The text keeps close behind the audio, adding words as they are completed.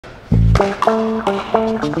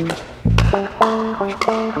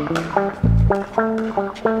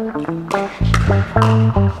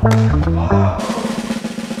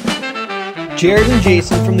Jared and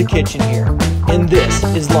Jason from the kitchen here, and this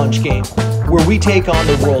is Lunch Game, where we take on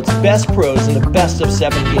the world's best pros in a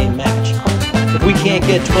best-of-7 game match. If we can't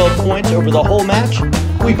get 12 points over the whole match,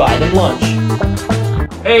 we buy them lunch.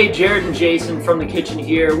 Hey, Jared and Jason from the kitchen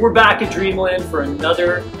here. We're back at Dreamland for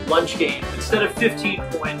another lunch game. Instead of 15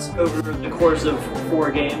 points over the course of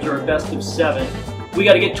 4 games, or a best-of-7, we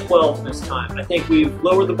got to get 12 this time. I think we've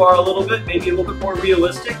lowered the bar a little bit, maybe a little bit more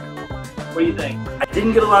realistic. What do you think? I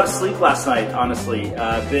didn't get a lot of sleep last night, honestly.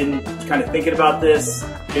 I've been kind of thinking about this.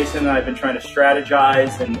 Jason and I have been trying to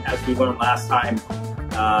strategize, and as we learned last time,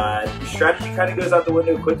 strategy kind of goes out the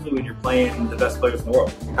window quickly when you're playing the best players in the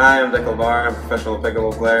world. Hi, I'm Dekel Bar. I'm a professional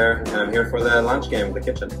pickleball player, and I'm here for the lunch game in the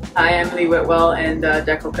kitchen. Hi, I'm Whitwell, and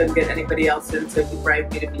Dekel couldn't get anybody else in, so he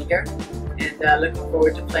bribed me to be here. And looking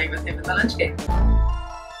forward to playing with him in the lunch game.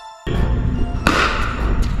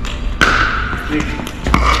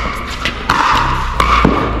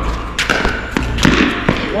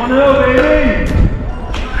 1-0, baby!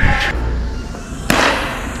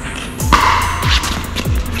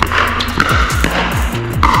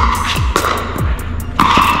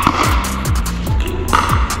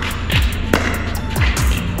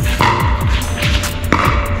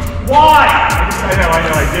 Why? I know,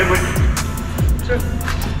 I did what...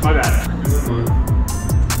 My bad.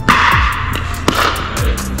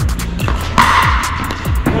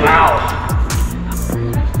 Wow.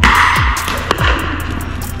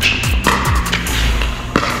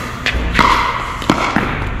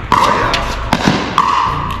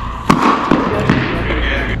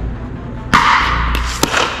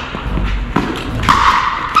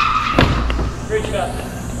 Great shot.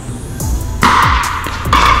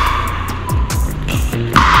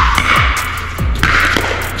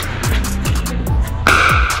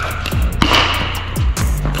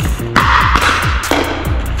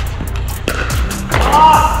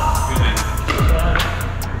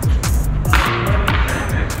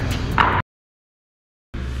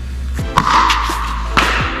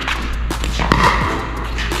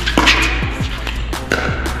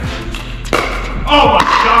 Oh my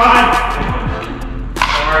God!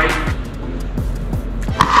 Sorry.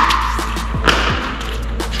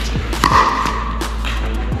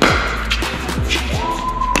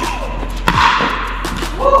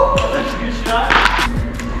 Woo! That's a good shot.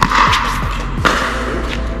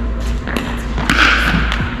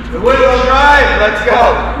 The Whitwell drive, let's go!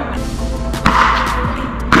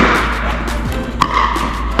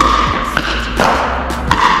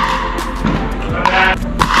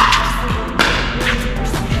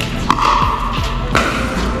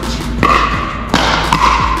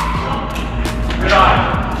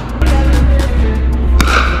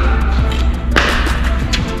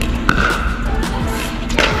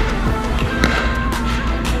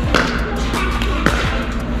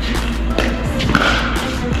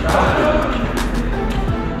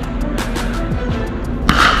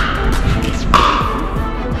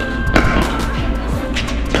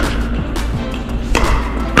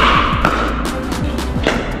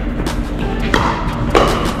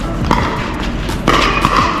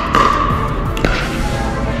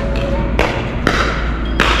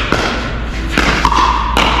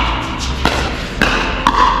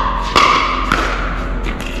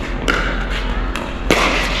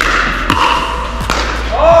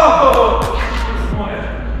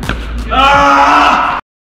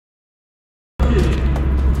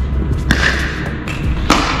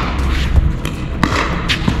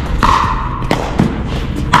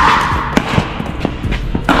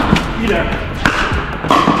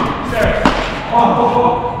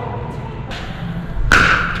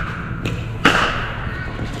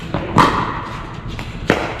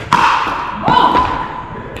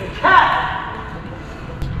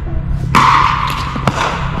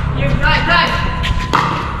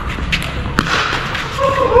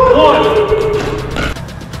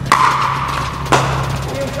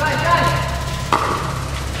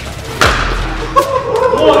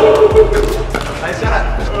 Nice shot.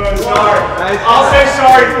 Sorry. Nice I'll shot. say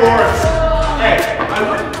sorry for us. Hey, I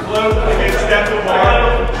wouldn't float against Dekel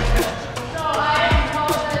Bar.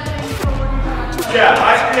 Yeah,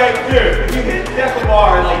 dude, you hit Dekel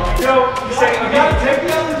Bar, like, you say, you gotta take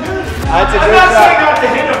the opportunity. That's a I'm good not shot. saying not to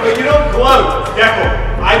hit him, but you don't gloat, Dekel.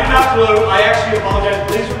 I did not gloat. I actually apologize.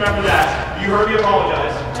 Please remember that. You heard me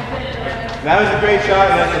apologize. That was a great shot,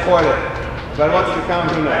 and I support it. But I want you to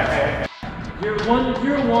count who next. You're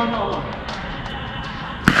one on.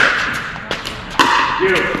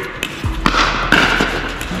 You.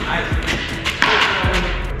 Nice.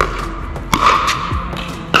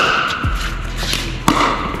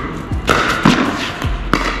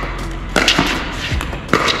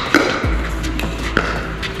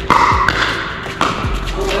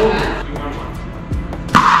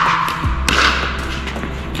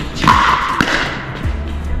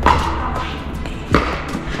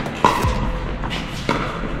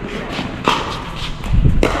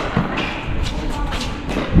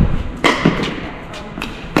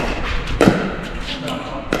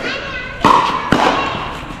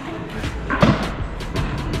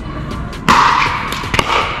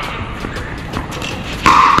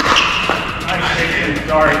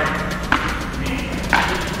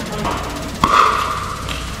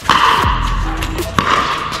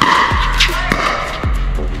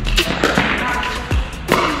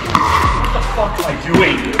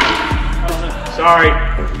 Sorry.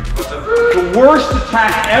 The worst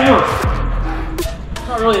attack ever. It's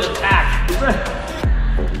not really an attack.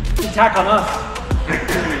 It's an attack on us.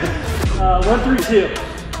 1-3-2.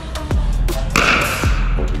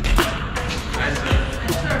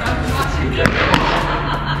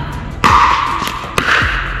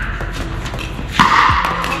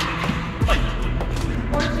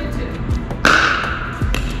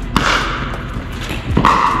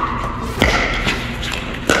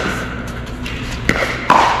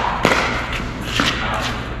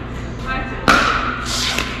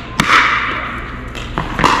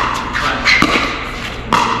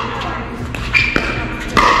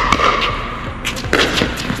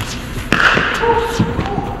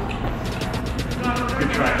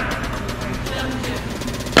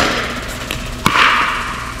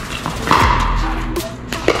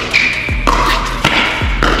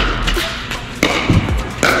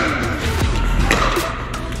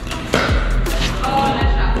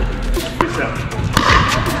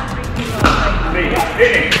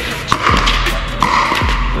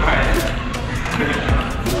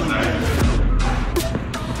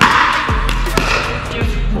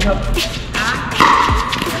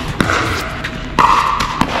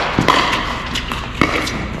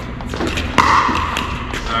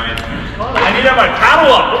 I need to have my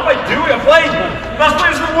paddle up. What am I doing? I'm playing best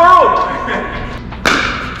players in the world.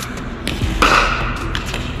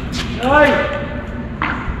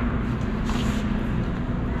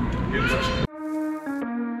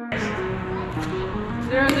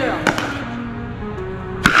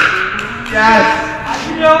 Yes!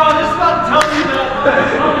 You know, I was just about to tell you that.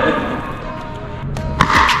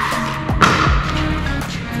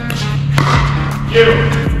 You.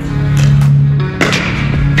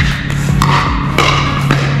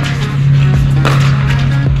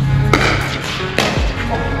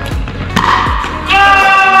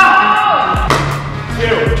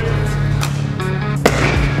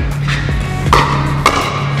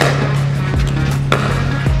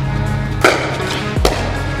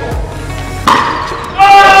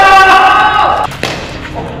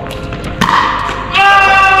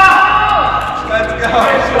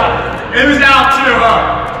 It was out too, huh?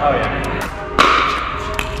 Oh yeah.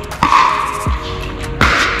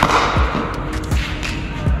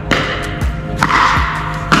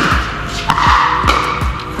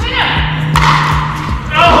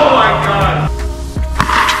 Oh my God.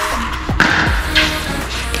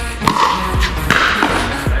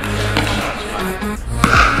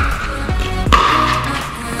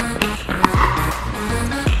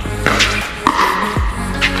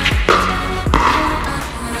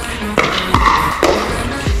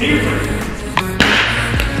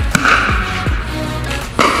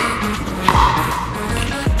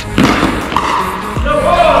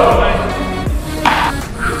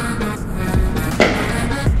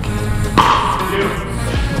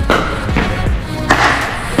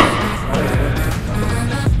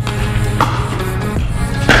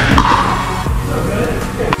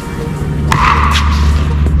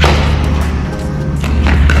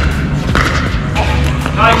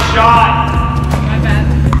 Nice shot. My bad.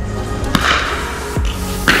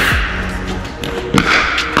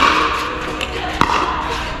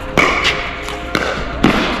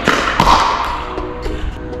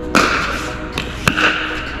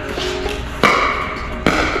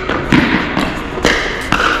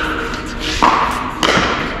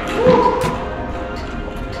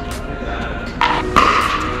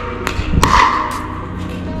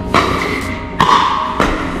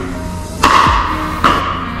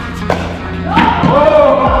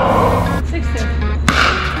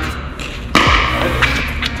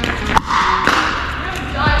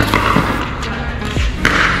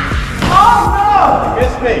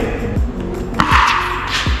 Missed me.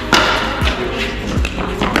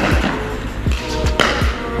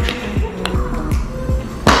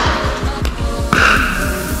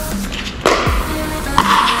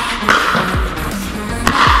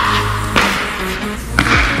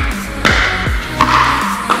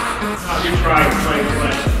 You try to play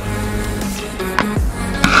play.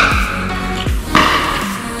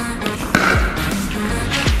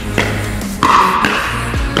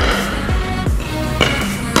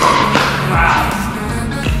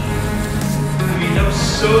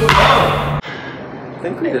 So low. I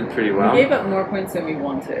think we did pretty well. We gave up more points than we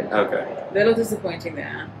wanted. Okay. Little disappointing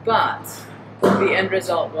there, but the end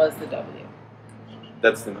result was the W.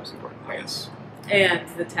 That's the most important, I guess. And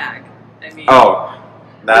the tag. I mean. Oh,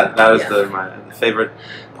 that is Yeah. my favorite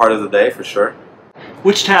part of the day for sure.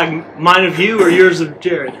 Which tag? Mine of you or yours of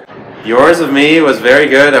Jared? Yours of me was very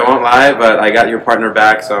good, I won't lie, but I got your partner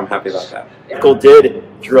back, so I'm happy about that. Dekel did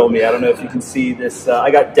drill me. I don't know if you can see this. I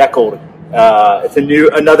got Dekeled. It's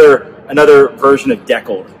another version of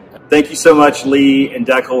Dekeled. Thank you so much, Lee and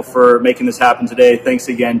Dekel, for making this happen today. Thanks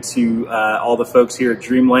again to all the folks here at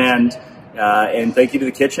Dreamland, and thank you to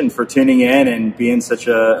the kitchen for tuning in and being such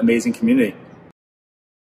an amazing community.